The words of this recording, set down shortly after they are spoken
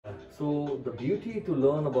So the beauty to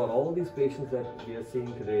learn about all these patients that we are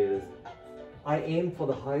seeing today is, I aim for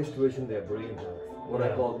the highest vision their brain has. What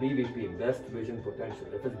I call BVP, best vision potential.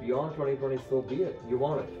 If it's beyond 20/20, so be it. You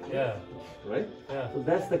want it. Yeah. Right? Yeah. So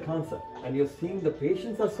that's the concept. And you're seeing the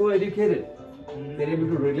patients are so educated. They're able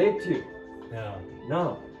to relate to you. Yeah.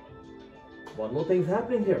 Now, one more thing's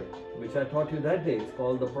happening here, which I taught you that day. It's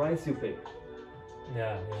called the price you pay.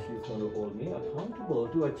 Yeah. She's going to hold me accountable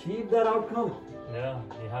to achieve that outcome. Yeah.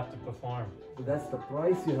 You have to perform. So that's the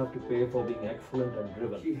price you have to pay for being excellent and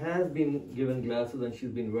driven. She has been given glasses and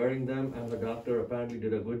she's been wearing them, and the doctor apparently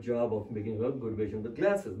did a good job of making her good vision with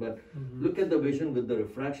glasses. But look at the vision with the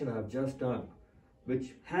refraction I have just done,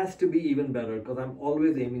 which has to be even better because I'm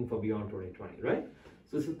always aiming for beyond 20/20, right?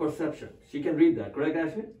 So this is perception. She can read that, correct,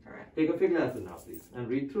 Ashley? Correct. Take off your glasses now, please, and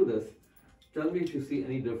read through this. Tell me if you see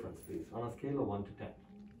any difference, please, on a scale of 1 to 10.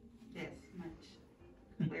 Yes, much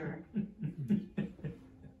clearer.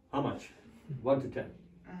 How much? 1 to 10.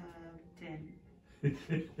 10.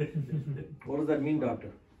 What does that mean,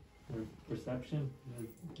 doctor? Perception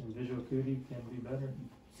and visual acuity can be better.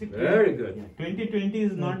 Very good. 20/20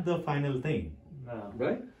 is not the final thing. No.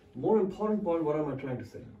 Right? More important point, what am I trying to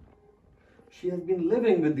say? She has been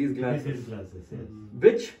living with these glasses, These glasses, yes.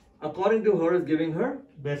 which, according to her, is giving her,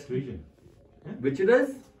 Best vision. which it is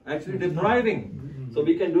actually depriving. So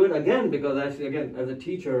we can do it again, because actually, again, as a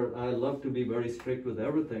teacher, I love to be very strict with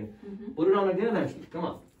everything. Put it on again, Ashley. Come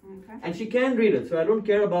on. Okay. And she can read it, so I don't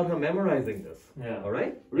care about her memorizing this. Yeah. All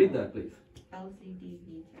right? Read that, please.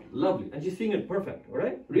 LCDV3. Lovely. And she's seeing it perfect. All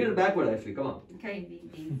right? Read it backward, Ashley. Come on.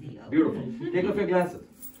 KVDZO. Beautiful. Take off your glasses.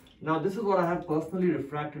 Now, this is what I have personally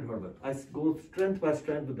refracted her with. I go strength by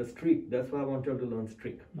strength with the streak. That's why I want her to learn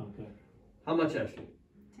streak. Okay. How much, Ashley?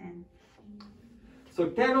 10. So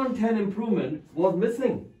 10 on 10 improvement was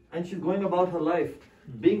missing, and she's going about her life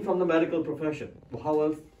being from the medical profession. How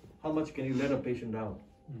else? How much can you let a patient down?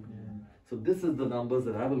 So this is the numbers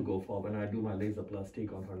that I will go for when I do my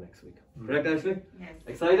LaZrPlastique on her next week. Correct, Ashley? Yes.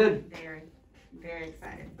 Excited? Very, very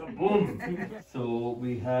excited. Boom! So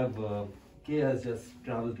we have, Kay has just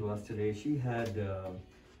traveled to us today. She had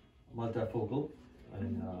multifocal,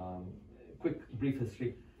 and quick brief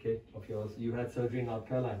history, Kay, of yours. You had surgery in North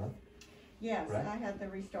Carolina. Yes, Right. I had the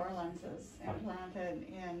ReStor lenses implanted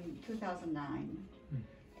in 2009.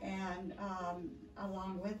 And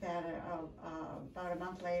along with that, about a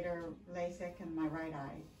month later, LASIK in my right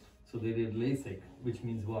eye. So they did LASIK, which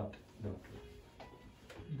means what, doctor?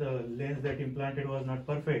 The lens that implanted was not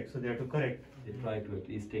perfect, so they had to correct. They try to at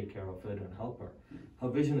least take care of it and help her. Her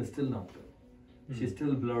vision is still not good. She's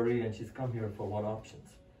still blurry, and she's come here for what options?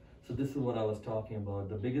 So this is what I was talking about.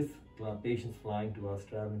 The biggest patients flying to us,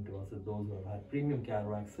 traveling to us, is those who have had premium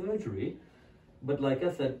cataract surgery. But like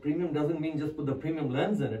I said, premium doesn't mean just put the premium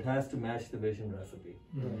lens in. It has to match the vision recipe.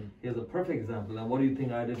 Here's a perfect example. Now, what do you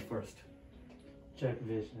think I did first? Check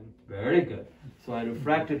vision. Very good. So I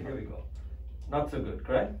refracted. Here we go. Not so good,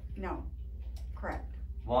 correct? No, correct.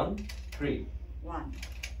 1, 3. 1.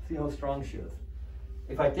 See how strong she is.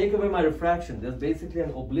 If I take away my refraction, there's basically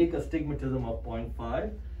an oblique astigmatism of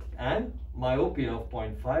 0.5 and myopia of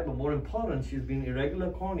 0.5. But more important, she's been irregular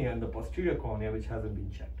cornea in the posterior cornea, which hasn't been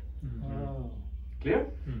checked. Oh. Clear?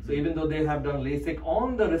 So even though they have done LASIK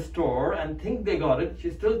on the ReStor and think they got it,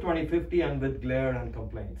 she's still 20/50 and with glare and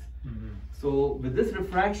complaints. So with this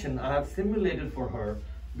refraction, I have simulated for her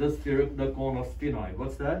the cone of sphenoid.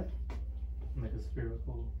 What's that? Like a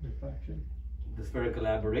spherical refraction. The spherical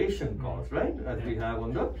aberration cause, right? As we have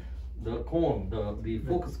on the cone, the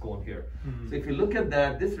focus cone here. So if you look at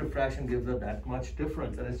that, this refraction gives her that much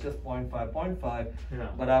difference, and it's just 0.5, 0.5.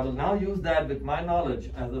 But I will now use that with my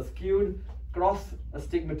knowledge as a skewed cross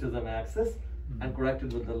astigmatism axis and correct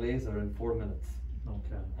it with the laser in 4 minutes.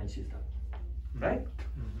 Okay. And she's done. Right?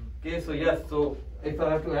 Okay, so yes, so if I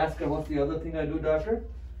have to ask her what's the other thing I do, doctor?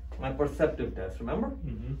 My perceptive test, remember?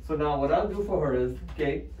 So now what I'll do for her is,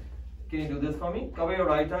 okay, can you do this for me? Cover your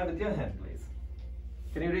right eye with your hand, please.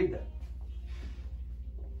 Can you read that?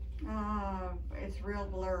 It's real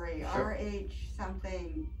blurry. Sure. RH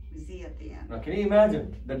something Z at the end. Now, can you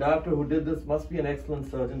imagine? The doctor who did this must be an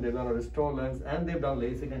excellent surgeon. They've done a ReStor lens and they've done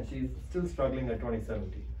LASIK, and she's still struggling at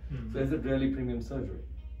 20/70. So is it really premium surgery?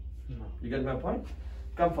 No. You get my point?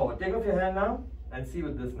 Come forward. Take off your hand now and see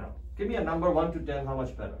with this now. Give me a number 1 to 10. How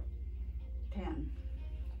much better? 10.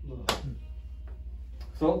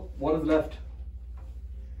 So what is left?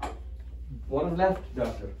 What is left,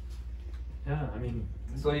 doctor? Yeah, I mean.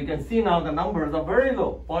 So you can see now the numbers are very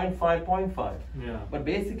low, 0.5, 0.5. Yeah. But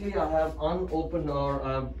basically I have unopened or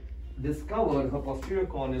discovered her posterior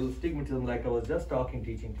corneal astigmatism, like I was just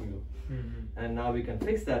teaching to you. And now we can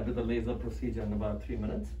fix that with a laser procedure in about 3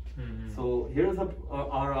 minutes. So here's her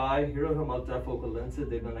RI, here are her multifocal lenses.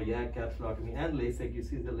 They're going to YAG capsulotomy and LASIK. You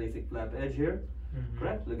see the LASIK flap edge here,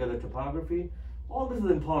 correct? Look at the topography. All this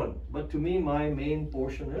is important, but to me, my main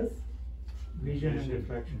portion is Vision and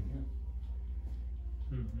refraction.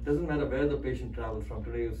 doesn't matter where the patient travels from.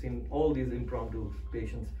 Today you've seen all these impromptu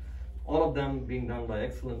patients, all of them being done by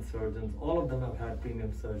excellent surgeons. All of them have had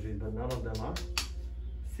premium surgeries, but none of them are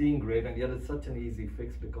seeing great, and yet it's such an easy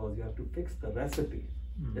fix because you have to fix the recipe.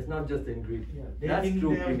 It's not just the ingredient. Yeah, they That's think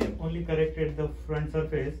true they premium. have only corrected the front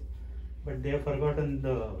surface, but they have forgotten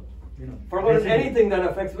the, Forgotten basic- anything that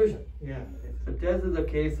affects vision. Yeah. So this is a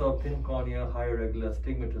case of thin cornea, high regular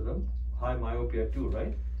astigmatism, high myopia too,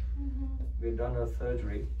 right? We've done her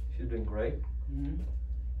surgery. She's doing great. And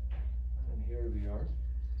here we are.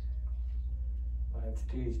 I had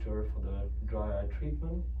staged her for the dry eye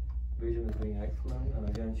treatment. Vision is doing excellent. And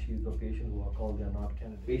again, she's a patient who are called they are not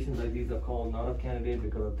candidate. Patients like these are called not a candidate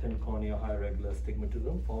because of thin cornea, high regular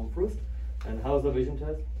astigmatism, form first. And how's the vision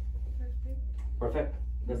test? Perfect.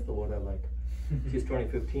 That's the word I like. She's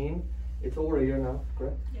 2015. It's over a year now,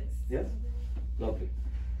 correct? Yes. Yes? Lovely.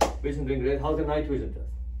 Vision doing great. How's the night vision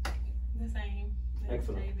test? The same. The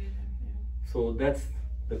Excellent. day vision, yeah. So that's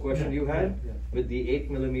the question you had. Yeah. With the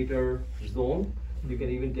 8mm zone, you can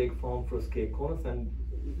even take form for Keratoconus and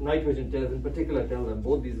night vision tests in particular. Tell them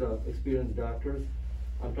both these are experienced doctors.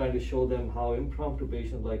 I'm trying to show them how impromptu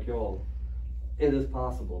patients like y'all, it is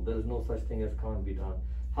possible. There is no such thing as can't be done.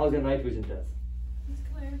 How's your night vision test? It's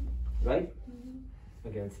clear. Right?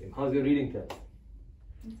 Again, same. How's your reading test?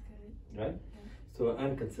 It's good. Right? So,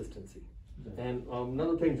 and consistency. And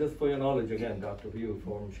another thing, just for your knowledge, again, Dr. View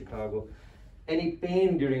from Chicago, any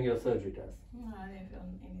pain during your surgery test? No, I didn't feel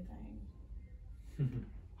anything.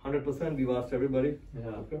 100%, we've asked everybody. Yeah.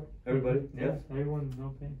 Okay. Everybody? Yes, everyone,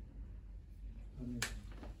 no pain.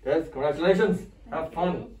 Yes, congratulations. Have Thank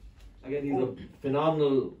fun. you. Again, he's a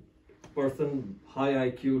phenomenal person, high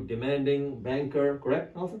IQ, demanding, banker,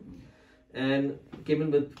 correct, Nelson? And came in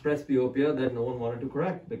with presbyopia that no one wanted to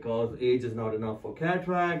correct because age is not enough for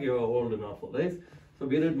cataract, you're old enough for this. So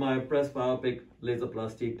we did my presbyopic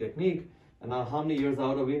LaZrPlastique technique. And now how many years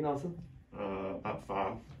out are we, Nelson? About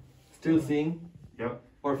 5. Still seeing? Yep.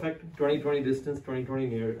 Perfect. 20/20 distance, 20/20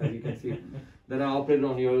 near, as you can see. Then I operated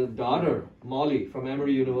on your daughter, Molly, from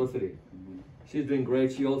Emory University. She's doing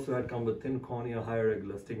great. She also had come with thin cornea, high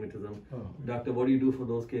irregular astigmatism. Doctor, what do you do for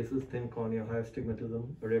those cases? Thin cornea, high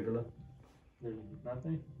astigmatism, irregular?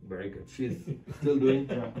 Nothing? Very good. She's still doing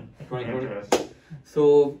Yeah. 20/20. Interesting.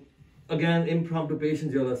 So, again, impromptu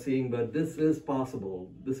patients you all are seeing, but this is possible.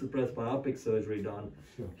 This is presbyopic surgery done.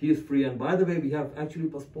 Sure. He is free, and by the way, we have actually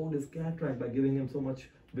postponed his cataract by giving him so much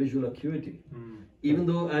visual acuity. Even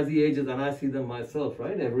though as he ages, and I see them myself,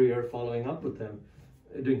 right, every year following up with them,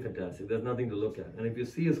 doing fantastic. There's nothing to look at. And if you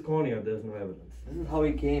see his cornea, there's no evidence. This is how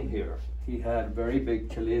he came here. He had very big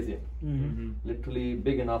chalazion, literally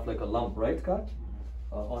big enough like a lump, right, Scott?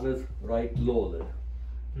 On his right lower lid.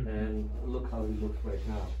 And look how he looks right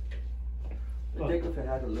now. Take off your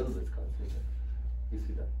hat a little bit, Scott. You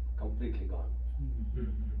see that? Completely gone.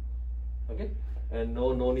 Okay? And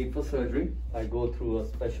no need for surgery. I go through a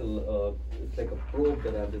special, it's like a probe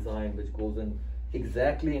that I've designed which goes in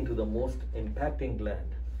exactly into the most impacting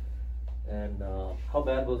gland. And how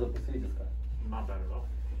bad was the procedure, Scott? Not bad at all.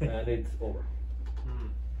 And it's over.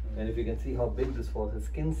 And if you can see how big this was, his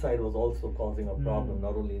skin side was also causing a problem,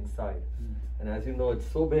 not only inside. And as you know, it's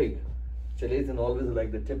so big. Chalazion always is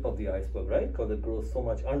like the tip of the iceberg, right? Because it grows so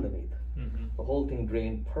much underneath. The whole thing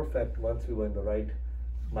drained perfect once we were in the right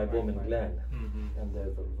meibomian gland. And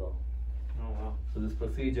there's the result. Oh wow. So this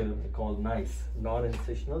procedure is called NICE,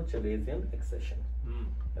 non-incisional chalazion excision.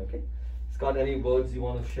 Okay. Scott, any words you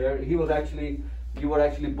want to share? You were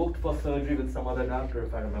actually booked for surgery with some other doctor,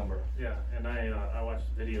 if I remember. Yeah, and I watched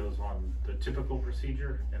videos on the typical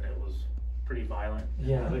procedure, and it was pretty violent.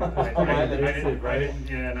 Yeah,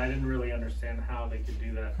 I didn't really understand how they could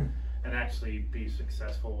do that and actually be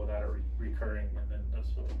successful without it recurring. And then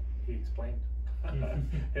so he explained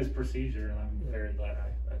his procedure, and I'm very glad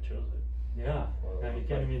I chose it. Yeah, and you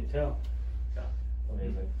can't even tell. Yeah.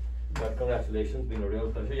 Amazing. But congratulations, been a real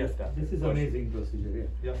pleasure. Yes, Scott. This is amazing procedure,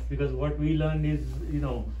 Yeah. because what we learned is,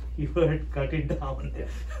 you had cut it down,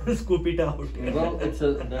 scoop it out. Well, that's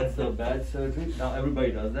a bad surgery. Now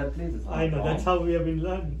everybody does that, please. It's not I know, wrong. that's how we have been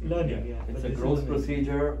learning. Yeah. It's but a this gross is amazing.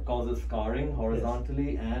 procedure, causes scarring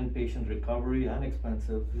horizontally and patient recovery and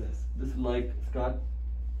expensive. Yes. This is like, Scott,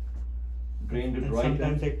 drained it And right in.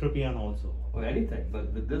 sometimes ectropion also. Or anything,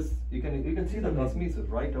 but with this, you can see the cosmesis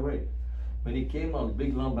right away. When he came out,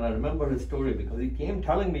 big lump, and I remember his story because he came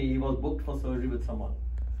telling me he was booked for surgery with someone.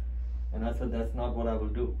 And I said, that's not what I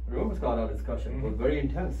will do. Remember, Scott, our discussion it was very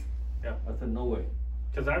intense. Yeah. I said, no way.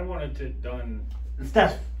 Because I wanted it done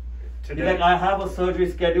Steph, he's today. like, I have a surgery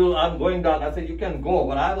schedule, I'm going down. I said, you can go,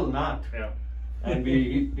 but I will not. Yeah. And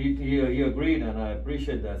he agreed, and I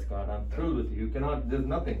appreciate that, Scott. I'm thrilled with you. You cannot, there's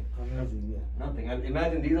nothing. Amazing, yeah. Nothing. And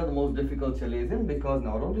imagine these are the most difficult chalazion because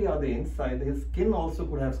not only are they inside, his skin also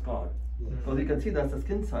could have scarred. Yes. Because you can see that's the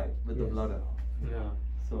skin side with the Yes. blood around. Yeah.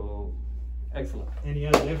 So, excellent. And he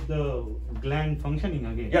has left the gland functioning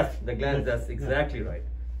again. Yes, the glands, that's exactly right.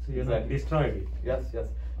 So you Exactly. destroyed it. Yes, yes.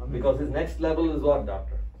 Amazing. Because his next level is what,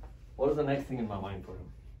 doctor? What is the next thing in my mind for him?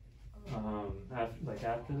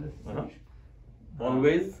 After this. Uh-huh.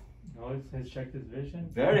 Always? Always has checked his vision.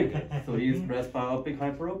 Very good. So he's presbyopic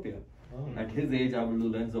hyperopia. Oh. At his age, I will do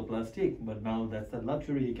LaZrPlastique, but now that's a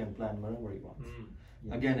luxury he can plan wherever he wants.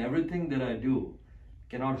 Yes. Again, everything that I do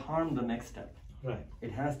cannot harm the next step. Right.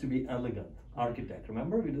 It has to be elegant. Architect,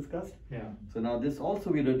 remember we discussed? Yeah. So now this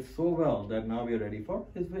also we did so well that now we are ready for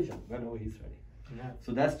his vision whenever he's ready. Yeah.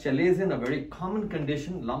 So that's chalazion, a very common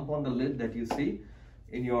condition, lump on the lid that you see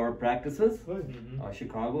in your practices,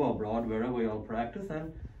 Chicago or abroad, wherever you all practice,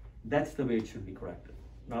 and that's the way it should be corrected,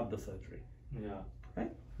 not the surgery. Yeah.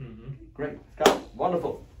 Right? Mm-hmm. Great, Scott,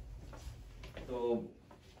 wonderful. So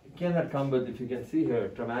Ken had come with, if you can see here,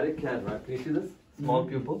 traumatic cataract. Can you see this? Small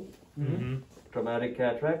pupil, Mm-hmm. traumatic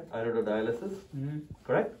cataract, iridodialysis,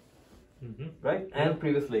 correct? Mm-hmm. Right? And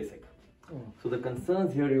previous LASIK. So the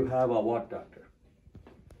concerns here you have are what, doctor?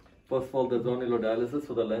 First of all, the zonal dialysis,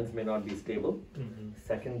 so the lens may not be stable. Mm-hmm.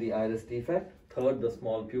 Second, the iris defect. Third, the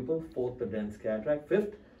small pupil. Fourth, the dense cataract.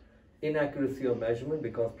 Fifth, inaccuracy of measurement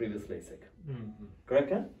because previous LASIK. Mm-hmm. Correct,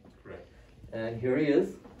 Ken? Correct. And here he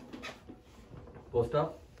is.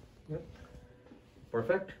 Post-op. Yep.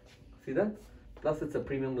 Perfect. See that? Plus, it's a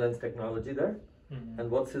premium lens technology there. Mm-hmm. And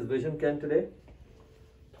what's his vision, Ken, today?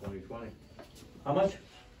 2020. How much?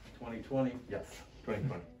 2020. Yes,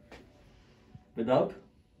 2020. Without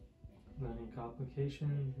Any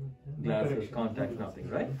complication? glasses, correction. contacts, nothing,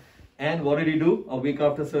 right? And what did he do a week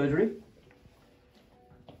after surgery?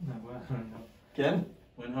 No, well, I don't know. Ken?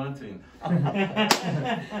 Went hunting.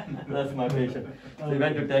 That's my patient. So he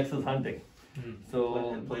went to Texas hunting. Mm. So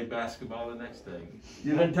And played basketball the next day.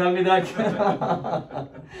 you didn't tell me that.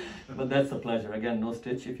 But that's a pleasure. Again, no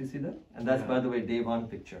stitch if you see that. And that's, by the way, day one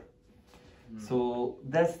picture. So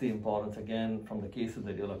that's the importance, again, from the cases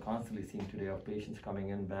that you'll are constantly seeing today of patients coming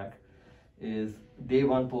in back, is day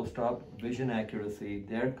one post-op, vision accuracy,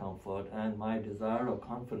 their comfort, and my desire or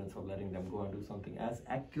confidence of letting them go and do something as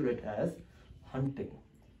accurate as hunting.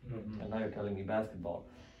 Mm-hmm. And now you're telling me basketball,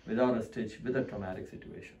 without a stitch, with a traumatic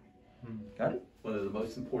situation. Got it? One of the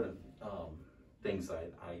most important things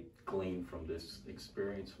I gleaned from this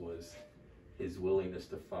experience was his willingness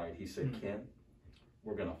to fight. He said, Ken,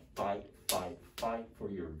 we're gonna fight for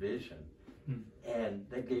your vision. And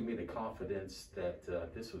that gave me the confidence that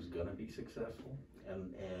this was gonna be successful.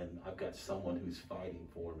 And I've got someone who's fighting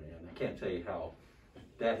for me. And I can't tell you how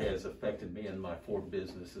that has affected me in my 4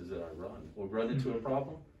 businesses that I run. We'll run into a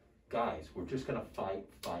problem, guys, we're just gonna fight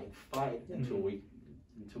until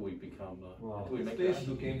we become, until we This make patient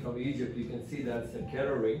who came from Egypt, you can see that's a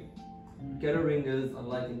Keratoconus. Keratoconus is,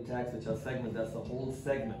 unlike intact, which are segment, that's a whole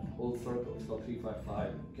segment, whole circle. It's called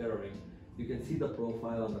 355 Keratoconus. You can see the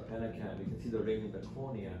profile on the penacam, you can see the ring in the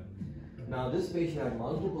cornea. Now this patient had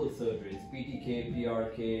multiple surgeries, PTK,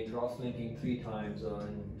 PRK, cross-linking 3 times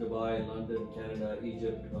in Dubai, London, Canada,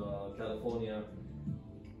 Egypt, California.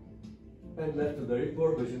 And left a very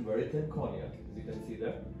poor vision, very thin cornea, as you can see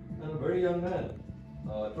there. And a very young man,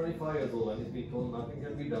 25 years old, and he's been told nothing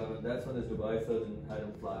can be done, and that's when his Dubai surgeon had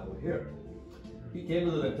him fly over here. He came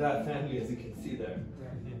with an entire family, as you can see there.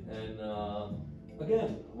 And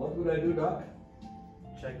again, what would I do, doc?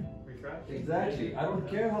 Check refraction. Exactly. I don't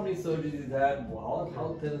care how many surgeries he's had,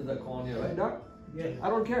 how thin is the cornea, right, doc? Yes. I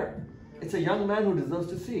don't care. It's a young man who deserves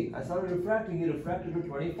to see. I started refracting, he refracted to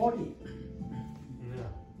 2040. Yeah.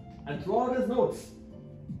 And throughout his notes,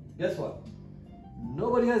 guess what?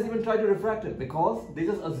 Nobody has even tried to refract it because they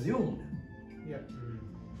just assumed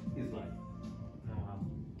he's blind. Oh, wow.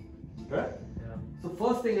 Correct? Yeah. So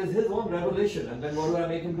first thing is his own revelation, and then what do I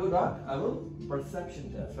make him do, doc? I will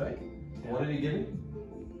perception test, right? Yeah. What did he give me?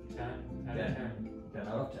 10 out of 10. 10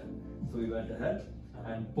 out of 10. So we went ahead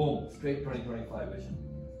and boom, straight 20/25 vision.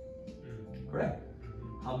 Correct?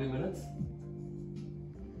 How many minutes?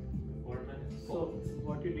 4 minutes. So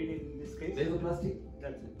what you did in this case? LaZrPlastique.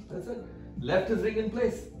 That's it. That's it. Left his ring in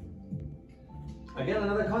place. Again,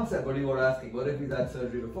 another concept, what you were asking, what if he's had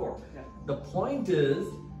surgery before? Yeah. The point is,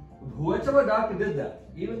 whichever doctor did that,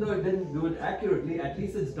 even though it didn't do it accurately, at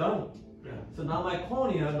least it's done. Yeah. So now my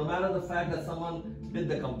cornea, no matter the fact that someone did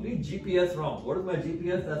the complete GPS wrong. What is my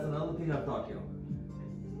GPS? That's another thing I've taught you.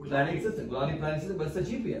 Planning system, Gulani planning system, but it's a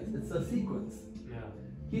GPS, it's a sequence. Yeah.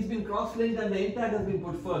 He's been cross-linked and the intact has been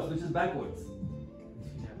put first, which is backwards.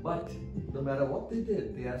 Yeah. But no matter what they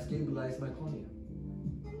did, they have stabilized my cornea.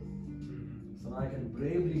 So now I can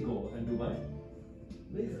bravely go and do my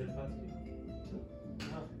laser.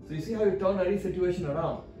 So you see how you turn any situation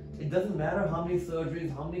around. It doesn't matter how many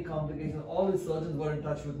surgeries, how many complications, all his surgeons were in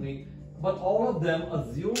touch with me, but all of them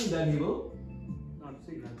assume that he will Not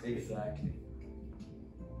see. Exactly.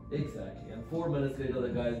 Exactly. And 4 minutes later, the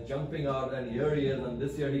guy is jumping out, and here he is. And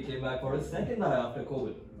this year, he came back for his second eye after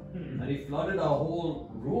COVID. And he flooded our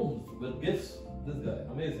whole rooms with gifts. This guy,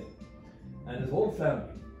 amazing. And his whole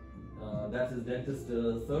family. That's his dentist,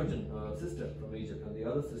 surgeon, sister from Egypt. And the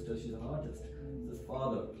other sister, she's an artist. It's his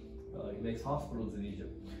father. He makes hospitals in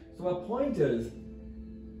Egypt. So my point is,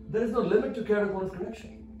 there is no limit to keratoconus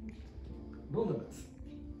correction. No limits.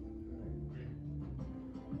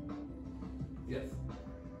 Yes.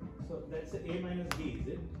 So that's a A minus D, is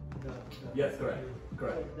it? Yes, correct.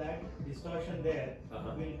 Correct. So that distortion there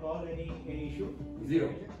will cause any issue? Zero.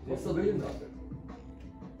 What's the vision doctor?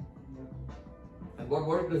 And what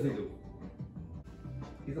work does he do?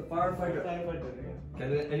 He's a firefighter. Firefighter, yeah.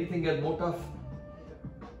 Can anything get more tough?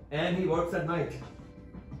 And he works at night.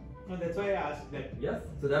 No, that's why I asked that. Yes.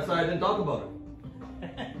 So that's why I didn't talk about it.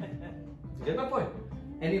 You get my point?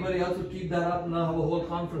 Anybody else would keep that up and now have a whole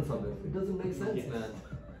conference on it. It doesn't make sense, man.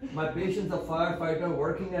 My patient's a firefighter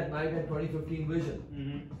working at night at 2015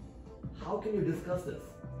 vision. How can you discuss this?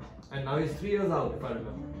 And now he's 3 years out, if I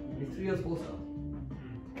remember. He's 3 years post out.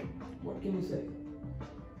 What can you say?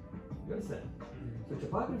 You understand? So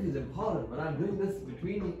topography is important, but I'm doing this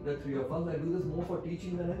between the three of us. I do this more for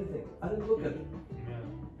teaching than anything. I didn't look at it.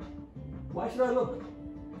 Why should I look?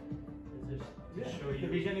 The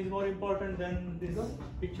vision is more important than this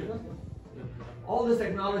picture. All this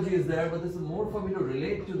technology is there, but this is more for me to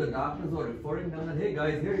relate to the doctors who are referring them that, hey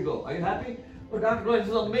guys, here you go. Are you happy? Oh, Dr. Gulani, this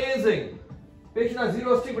is amazing. Patient has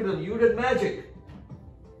zero astigmatism. You did magic.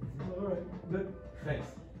 Alright, good. Thanks.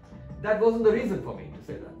 That wasn't the reason for me to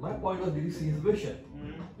say that. My point was, did you see his vision?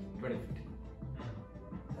 2015.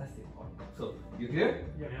 That's the point. So, you clear?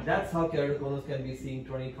 Yeah. That's how keratoconus can be seen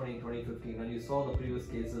 2020, 2015. When you saw the previous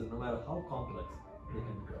cases, no matter how complex, they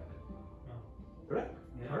can be corrected. Correct?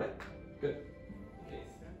 Yeah. Alright? Good. Case.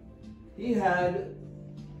 He had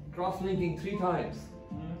cross-linking 3 times.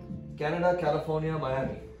 Canada, California,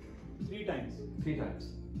 Miami. 3 times. 3 times.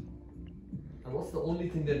 And what's the only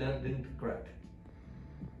thing they didn't correct?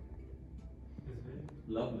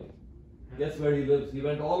 Lovely. Guess where he lives? He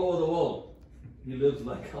went all over the world. He lives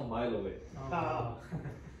like a mile away.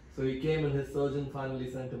 So he came and his surgeon finally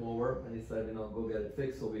sent him over and he said, you know, go get it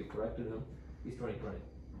fixed. So we corrected him. He's 2020.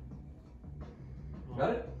 Got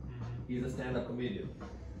it? He's a stand-up comedian.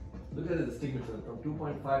 Look at his astigmatism from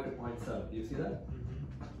 2.5 to 0.7. Do you see that?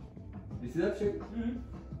 Do you see that shape?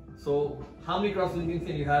 So how many cross-linkings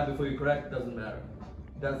can you have before you correct? Doesn't matter.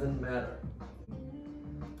 Doesn't matter.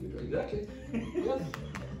 Exactly. Yes.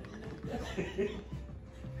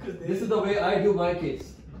 This is the way I do my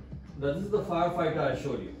case. Now, this is the firefighter I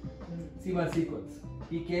showed you. See my sequence.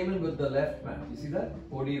 He came in with the left map. You see that?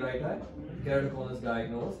 OD right eye. Keratoconus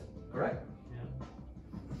diagnosed. Correct? Yeah.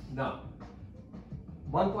 Now,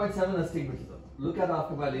 1.7 astigmatism. Look at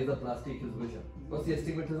after my LaZrPlastique his vision. What's the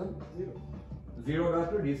astigmatism? 0. 0,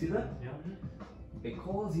 doctor. Do you see that? Yeah.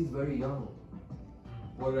 Because he's very young.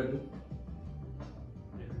 What did I do?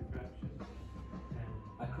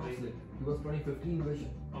 I cross-linked. He was 2015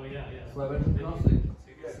 vision. Oh yeah. So I went to cross-linked.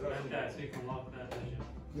 So you can lock that vision.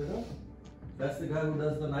 You know? That's the guy who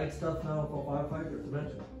does the night stuff now for firefighters.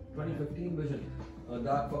 Imagine. 2015 vision.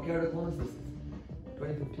 Dark for keratoconus, this is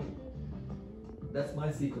 2015. That's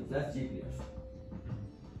my sequence. That's GPS.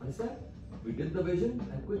 Understand? We did the vision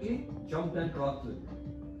and quickly jumped and cross-linked.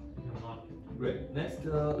 You can lock it. Great. Next,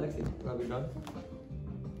 Lexi, are we done?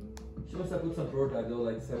 She must have put some prototype, though,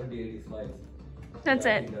 like 70, 80 slides. That's I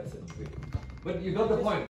it. think that's it. But you got the point.